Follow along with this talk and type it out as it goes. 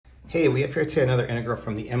Hey, we have here today another integral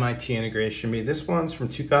from the MIT integration bee. This one's from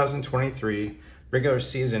 2023, regular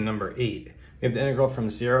season number 8. We have the integral from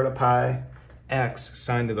 0 to pi x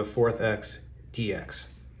sine to the fourth x dx.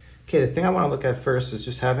 Okay, the thing I want to look at first is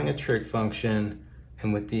just having a trig function,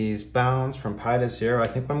 and with these bounds from pi to 0, I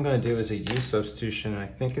think what I'm going to do is a u substitution, and I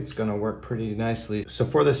think it's going to work pretty nicely. So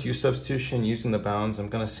for this u substitution, using the bounds, I'm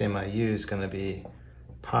going to say my u is going to be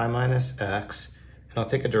pi minus x, and I'll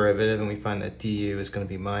take a derivative, and we find that du is going to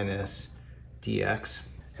be minus dx.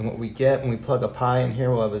 And what we get when we plug a pi in here,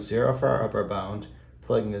 we'll have a 0 for our upper bound.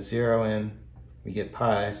 Plugging the 0 in, we get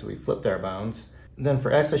pi, so we flipped our bounds. And then for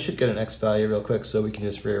x, I should get an x value real quick, so we can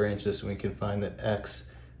just rearrange this, and we can find that x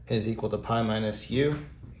is equal to pi minus u.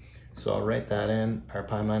 So I'll write that in, our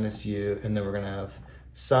pi minus u, and then we're going to have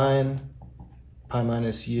sine pi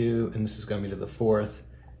minus u, and this is going to be to the fourth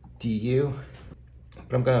du.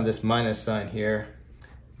 But I'm going to have this minus sign here.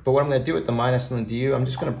 But what I'm going to do with the minus and the du, I'm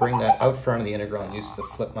just going to bring that out front of the integral and use it to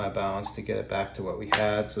flip my bounds to get it back to what we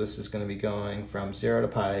had. So this is going to be going from 0 to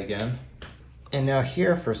pi again. And now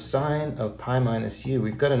here for sine of pi minus u,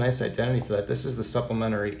 we've got a nice identity for that. This is the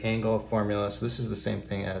supplementary angle formula. So this is the same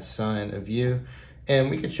thing as sine of u. And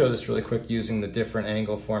we could show this really quick using the different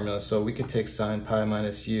angle formula. So we could take sine pi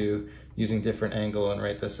minus u using different angle and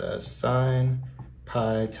write this as sine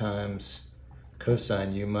pi times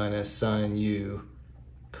cosine u minus sine u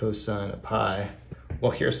cosine of pi.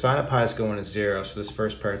 Well, here sine of pi is going to 0, so this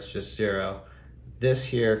first part's just 0. This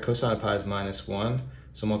here, cosine of pi is minus 1,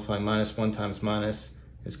 so multiplying minus 1 times minus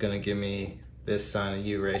is going to give me this sine of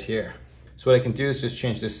u right here. So what I can do is just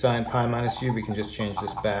change this sine pi minus u, we can just change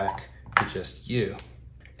this back to just u.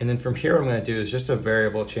 And then from here what I'm going to do is just a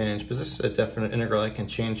variable change, because this is a definite integral. I can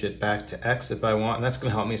change it back to x if I want, and that's going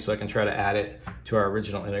to help me so I can try to add it to our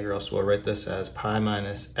original integral. So we'll write this as pi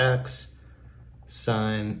minus x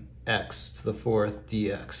sine x to the fourth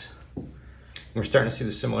dx. And we're starting to see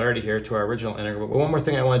the similarity here to our original integral. But one more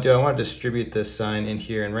thing I want to do, I want to distribute this sign in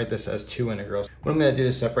here and write this as two integrals. What I'm going to do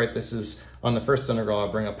to separate this is on the first integral,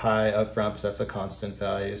 I'll bring a pi up front because that's a constant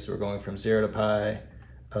value. So we're going from 0 to pi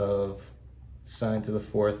of sine to the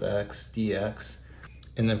fourth x dx.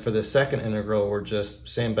 And then for the second integral, we're just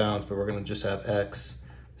same bounds, but we're going to just have x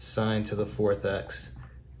sine to the fourth x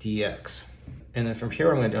dx. And then from here,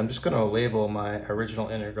 what I'm going to do, I'm just going to label my original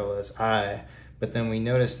integral as I, but then we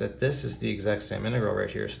notice that this is the exact same integral right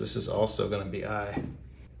here, so this is also going to be I.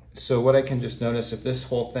 So what I can just notice, if this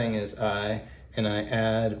whole thing is I, and I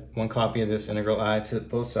add one copy of this integral I to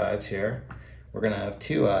both sides here, we're going to have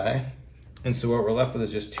 2I. And so what we're left with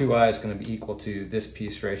is just 2I is going to be equal to this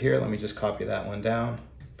piece right here. Let me just copy that one down.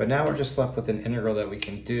 But now we're just left with an integral that we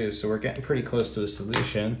can do. So we're getting pretty close to a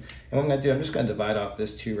solution. And what I'm going to do, I'm just going to divide off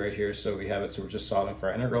this 2 right here so we have it. So we're just solving for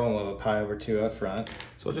our integral, and we'll have a pi over 2 out front.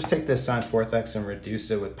 So we'll just take this sine fourth x and reduce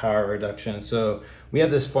it with power reduction. So we have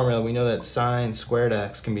this formula. We know that sine squared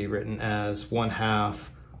x can be written as 1/2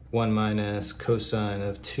 1 minus cosine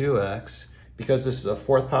of 2x. Because this is a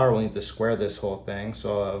fourth power, we'll need to square this whole thing.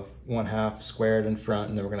 So I'll have 1/2 squared in front,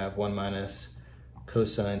 and then we're going to have 1 minus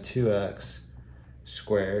cosine 2x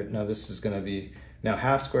squared. Now this is going to be, now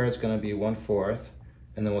half squared is going to be 1/4,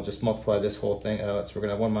 and then we'll just multiply this whole thing out. So we're going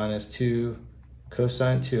to have 1 minus 2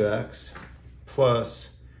 cosine 2x plus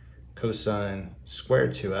cosine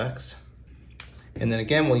squared 2x. And then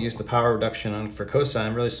again, we'll use the power reduction on for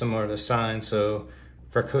cosine, really similar to sine. So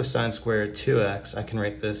for cosine squared 2x, I can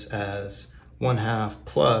write this as 1/2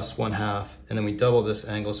 plus 1/2, and then we double this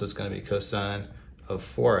angle, so it's going to be cosine of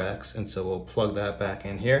 4x, and so we'll plug that back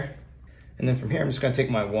in here. And then from here, I'm just going to take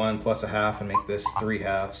my 1 plus 1/2 and make this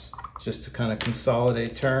 3/2, just to kind of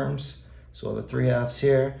consolidate terms. So we'll have a 3/2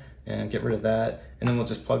 here, and get rid of that, and then we'll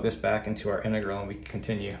just plug this back into our integral, and we can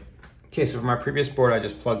continue. Okay, so from our previous board, I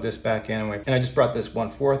just plugged this back in, and I just brought this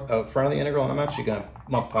 1/4 out front of the integral, and I'm actually going to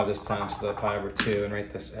multiply this times the pi over 2 and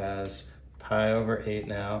write this as pi over 8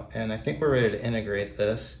 now. And I think we're ready to integrate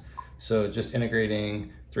this. So just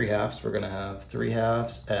integrating 3/2, we're going to have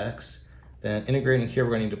 3/2 x. Then integrating here, we're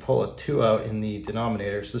going to need to pull a 2 out in the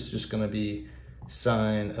denominator. So this is just going to be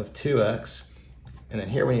sine of 2x. And then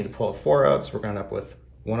here we need to pull a 4 out, so we're going to end up with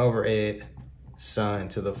 1/8 sine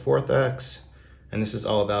to the fourth x. And this is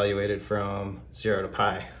all evaluated from 0 to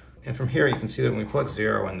pi. And from here, you can see that when we plug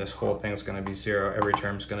 0 in, this whole thing is going to be 0. Every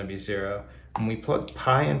term is going to be 0. When we plug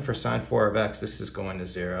pi in for sine 4 of x, this is going to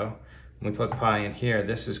 0. When we plug pi in here,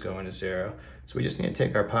 this is going to 0. So we just need to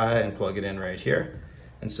take our pi and plug it in right here.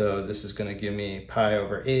 And so this is going to give me pi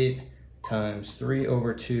over 8 times 3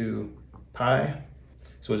 over 2 pi.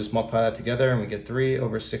 So we'll just multiply that together, and we get 3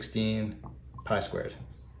 over 16 pi squared.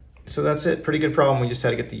 So that's it. Pretty good problem. We just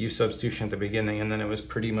had to get the U substitution at the beginning, and then it was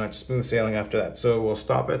pretty much smooth sailing after that. So we'll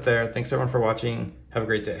stop it there. Thanks everyone for watching. Have a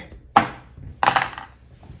great day.